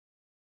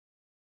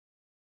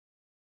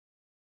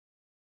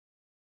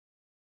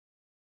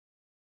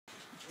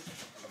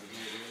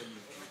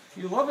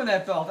You're loving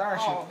that belt,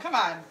 aren't you? Oh, come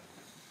on.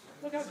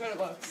 Look how good it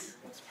looks.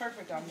 It looks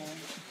perfect on me.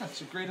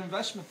 That's a great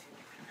investment.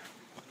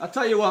 I'll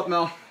tell you what,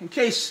 Mel, in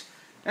case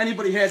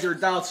anybody had their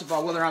doubts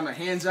about whether I'm a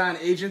hands-on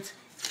agent,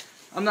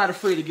 I'm not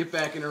afraid to get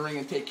back in the ring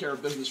and take care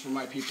of business for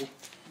my people.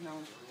 No.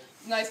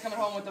 It's nice coming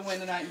home with the win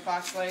tonight in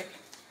Fox Lake.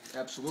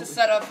 Absolutely. To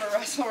set up for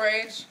Wrestle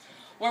Rage,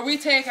 where we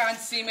take on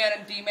C-Man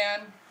and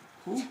D-Man.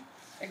 Who?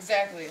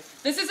 Exactly.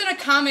 This isn't a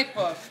comic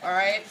book,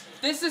 alright?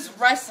 This is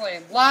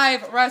wrestling.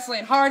 Live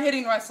wrestling.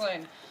 Hard-hitting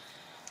wrestling.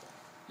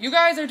 You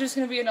guys are just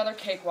going to be another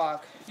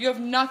cakewalk. You have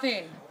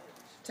nothing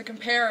to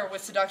compare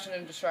with Seduction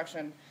and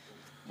Destruction.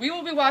 We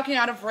will be walking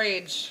out of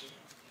Rage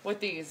with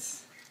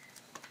these.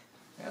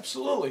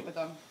 Absolutely. With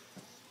them.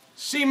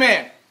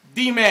 C-Man,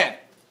 D-Man,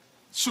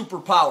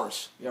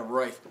 superpowers. Yeah,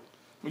 right.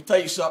 Let me tell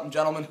you something,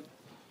 gentlemen.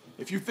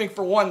 If you think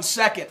for 1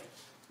 second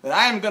that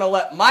I am going to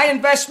let my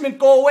investment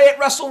go away at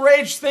Wrestle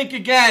Rage, think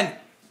again.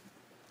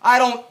 I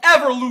don't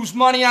ever lose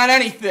money on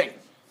anything.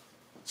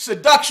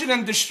 Seduction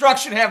and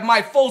Destruction have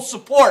my full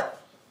support.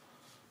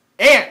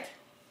 And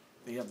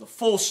they have the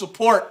full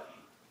support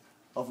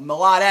of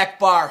Milad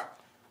Akbar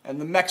and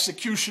the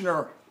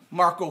Mexicutioner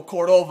Marco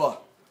Cordova.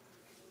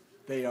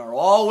 They are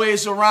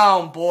always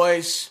around,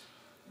 boys.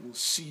 We'll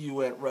see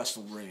you at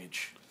Wrestle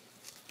Rage.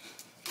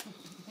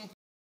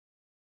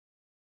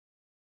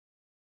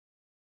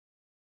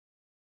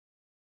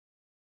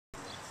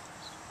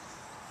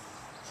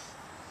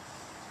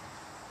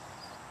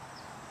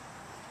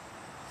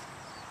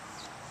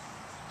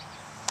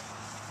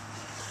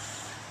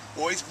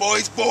 Boys,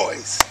 boys,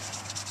 boys.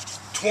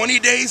 20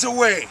 days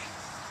away.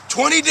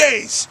 20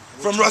 days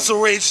from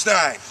Wrestle Rage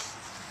 9.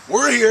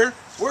 We're here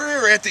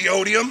at the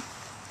Odeum.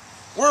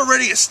 We're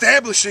already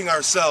establishing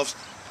ourselves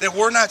that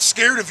we're not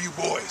scared of you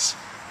boys.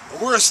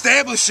 We're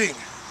establishing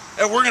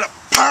that we're going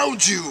to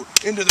pound you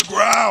into the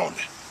ground.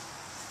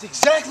 That's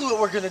exactly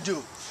what we're going to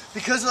do.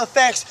 Because of the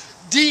facts,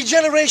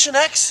 D-Generation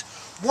X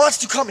wants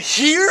to come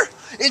here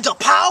into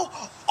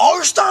POW,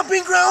 our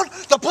stomping ground,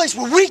 the place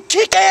where we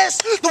kick ass,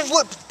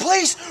 the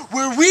place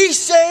where we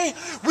say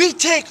we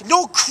take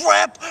no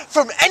crap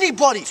from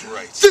anybody. That's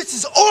right. This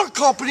is our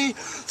company,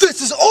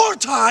 this is our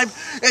time,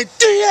 and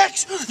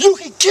DX, you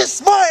can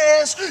kiss my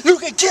ass, you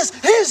can kiss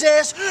his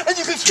ass, and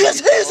you can kiss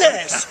his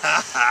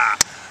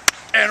ass.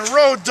 And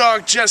Road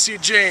Dogg Jesse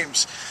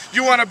James,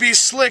 you want to be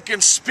slick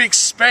and speak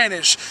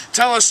Spanish.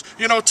 Tell us,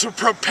 to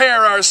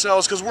prepare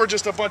ourselves because we're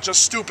just a bunch of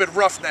stupid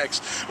roughnecks.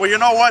 Well, you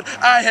know what?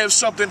 I have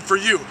something for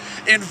you.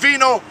 In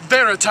vino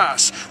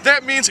veritas.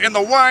 That means in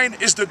the wine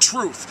is the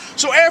truth.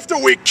 So after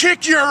we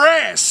kick your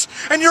ass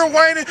and you're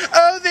whining,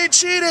 oh, they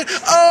cheated.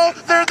 Oh,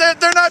 they're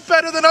not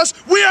better than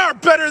us. We are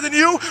better than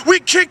you. We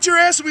kicked your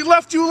ass and we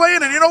left you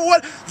laying, and you know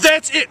what?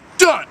 That's it.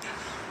 Done.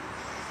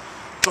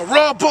 The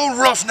Raw Bone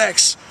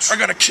Roughnecks are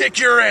gonna kick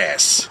your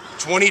ass.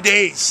 20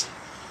 days.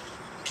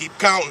 Keep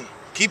counting.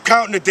 Keep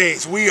counting the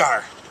days. We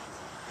are.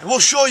 And we'll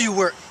show you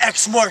where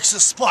X marks the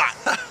spot.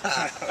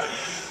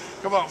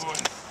 Come on, boy.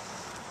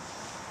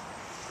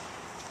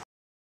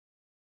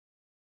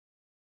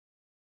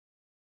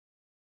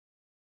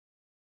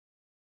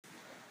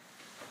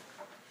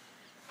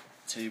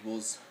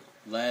 Tables,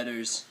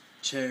 ladders,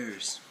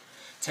 chairs.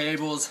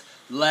 Tables,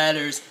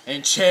 ladders,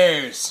 and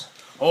chairs.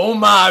 Oh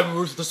my,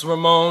 Ruthless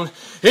Ramon,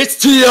 it's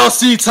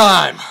TLC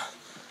time!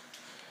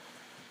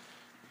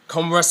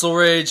 Come Wrestle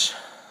Rage,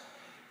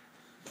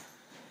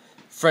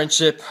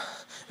 friendship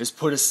is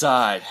put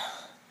aside.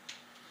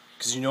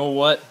 Cause you know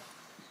what?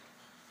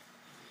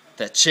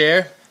 That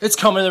chair, it's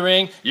coming in the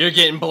ring, you're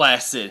getting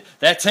blasted.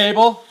 That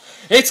table,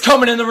 it's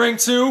coming in the ring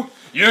too,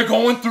 you're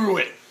going through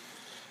it.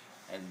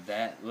 And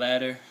that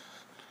ladder,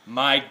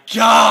 my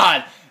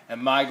God,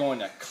 am I going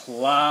to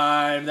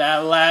climb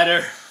that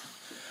ladder?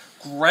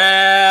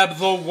 Grab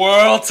the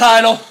world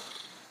title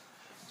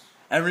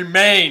and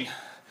remain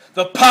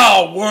the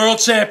POW World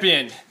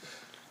Champion.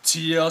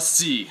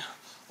 TLC.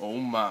 Oh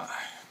my.